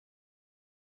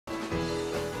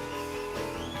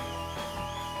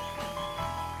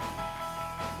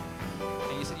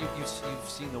you've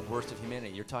seen the worst of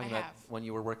humanity. You're talking about when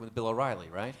you were working with Bill O'Reilly,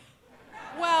 right?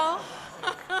 Well,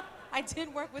 I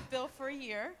did work with Bill for a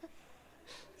year,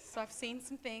 so I've seen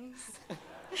some things.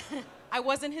 I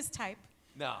wasn't his type.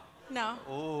 No. No.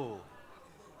 Oh,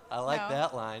 I like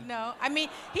that line. No, I mean,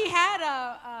 he had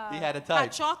a type.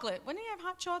 Hot chocolate. Wouldn't he have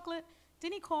hot chocolate?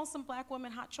 Didn't he call some black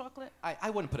woman hot chocolate? I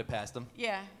wouldn't put it past him.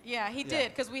 Yeah, he did,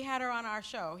 because we had her on our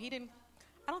show. He didn't,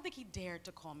 I don't think he dared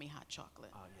to call me hot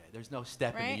chocolate. Oh, yeah, there's no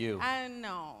step right? into you. I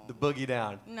know. The boogie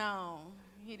down. No,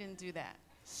 he didn't do that.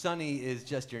 Sonny is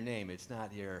just your name. It's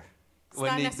not your... It's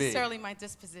not necessarily my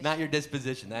disposition. Not your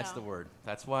disposition. That's the word.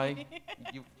 That's why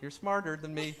you're smarter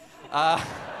than me.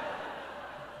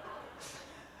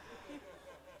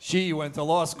 She went to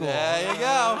law school. There you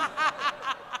go.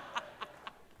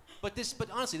 But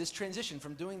honestly, this transition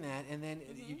from doing that, and then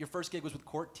your first gig was with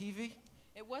Court TV?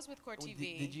 It was with Court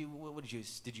TV. Did you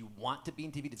want to be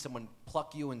in TV? Did someone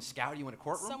pluck you and scout you in a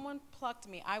courtroom? Someone plucked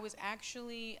me. I was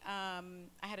actually, I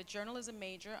had a journalism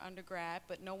major, undergrad,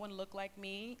 but no one looked like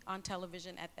me on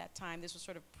television at that time. This was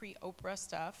sort of pre-Oprah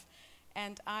stuff.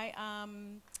 And I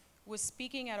was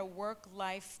speaking at a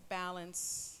work-life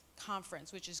balance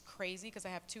conference, which is crazy because I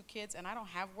have 2 kids and I don't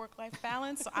have work-life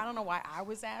balance, so I don't know why I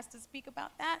was asked to speak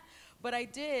about that, but I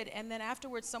did. And then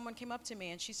afterwards someone came up to me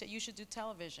and she said, you should do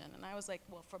television. And I was like,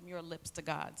 well, from your lips to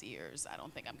God's ears, I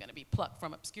don't think I'm going to be plucked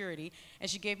from obscurity. And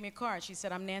she gave me a card. She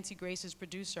said, I'm Nancy Grace's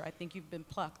producer. I think you've been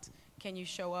plucked. Can you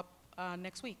show up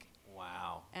next week?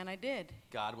 Wow. And I did.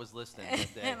 God was listening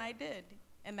that day. And I did.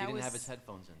 And that he didn't have his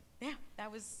headphones in. Yeah,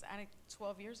 that was, I think,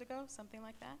 12 years ago, something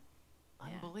like that.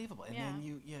 Unbelievable. And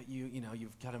then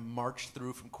you've got to march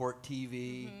through from Court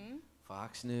TV,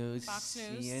 Fox News,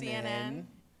 CNN,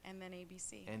 and then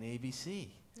ABC. And ABC.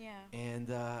 Yeah.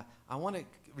 And I want to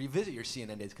revisit your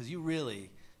CNN days because you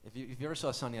really, if you ever saw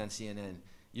Sonny on CNN,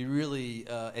 you really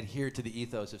adhere to the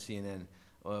ethos of CNN,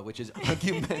 which is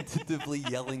argumentatively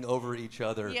yelling over each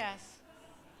other. Yes.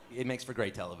 It makes for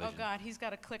great television. Oh God, he's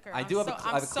got a clicker. I have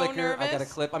a clicker. I got a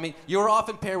clip. I mean, you were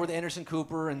often paired with Anderson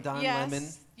Cooper and Don Lemon.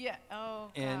 Yeah.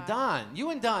 Oh God. And Don,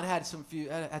 you and Don had some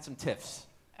tiffs.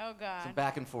 Oh God. Some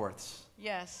back and forths.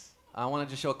 Yes. I wanted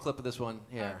to show a clip of this one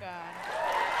here. Oh God.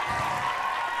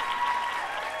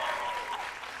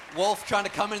 Wolf trying to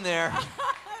come in there.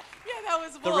 Yeah, that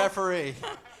was Wolf. The referee.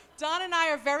 Don and I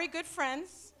are very good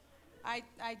friends. I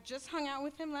just hung out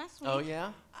with him last week. Oh,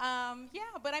 yeah? Yeah,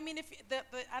 but I mean,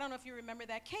 I don't know if you remember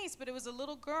that case, but it was a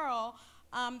little girl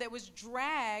that was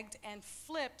dragged and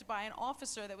flipped by an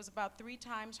officer that was about 3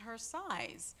 times her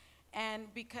size.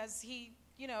 And because he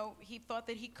thought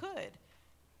that he could.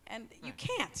 And you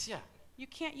can't. Yeah. You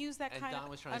can't use that kind of And Don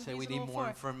was trying to say we need more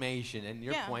information. And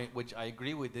your point, which I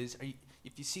agree with, is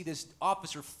if you see this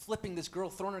officer flipping this girl,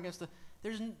 throwing her against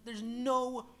there's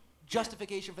no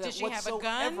justification for that whatsoever. Did she have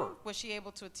a gun? Was she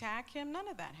able to attack him? None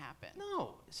of that happened.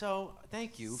 No. So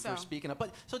thank you for speaking up.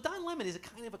 But so Don Lemon is a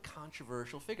kind of a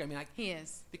controversial figure. I mean, he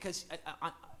is. Because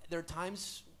there are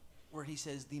times where he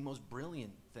says the most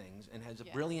brilliant things and has a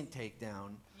brilliant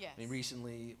takedown. Yes. I mean,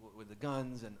 recently with the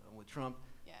guns and with Trump.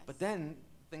 Yes. But then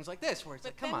things like this, where it's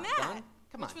like, come on, Don.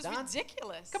 Come on, Don. Which was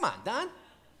ridiculous. Come on, Don.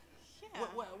 Yeah.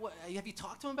 What, have you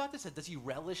talked to him about this? Does he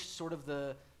relish sort of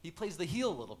he plays the heel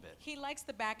a little bit? He likes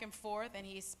the back and forth, and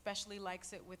he especially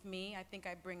likes it with me. I think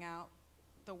I bring out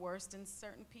the worst in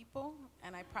certain people,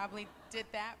 and I probably did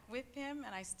that with him,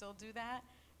 and I still do that.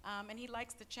 And he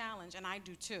likes the challenge, and I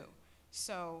do too.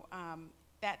 So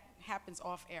that happens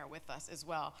off air with us as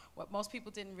well. What most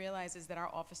people didn't realize is that our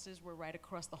offices were right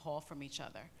across the hall from each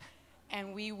other,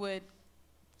 and we would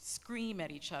scream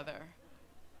at each other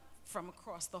from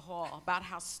across the hall about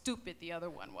how stupid the other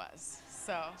one was.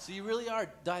 So you really are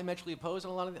diametrically opposed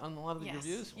on a lot of the yes,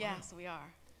 reviews? Wow. Yes, we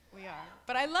are. We are.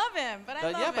 But I love him. But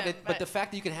I love him. But the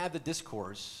fact that you can have the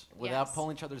discourse without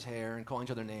pulling each other's hair and calling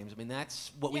each other names, I mean,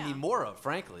 that's what we need more of,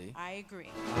 frankly. I agree.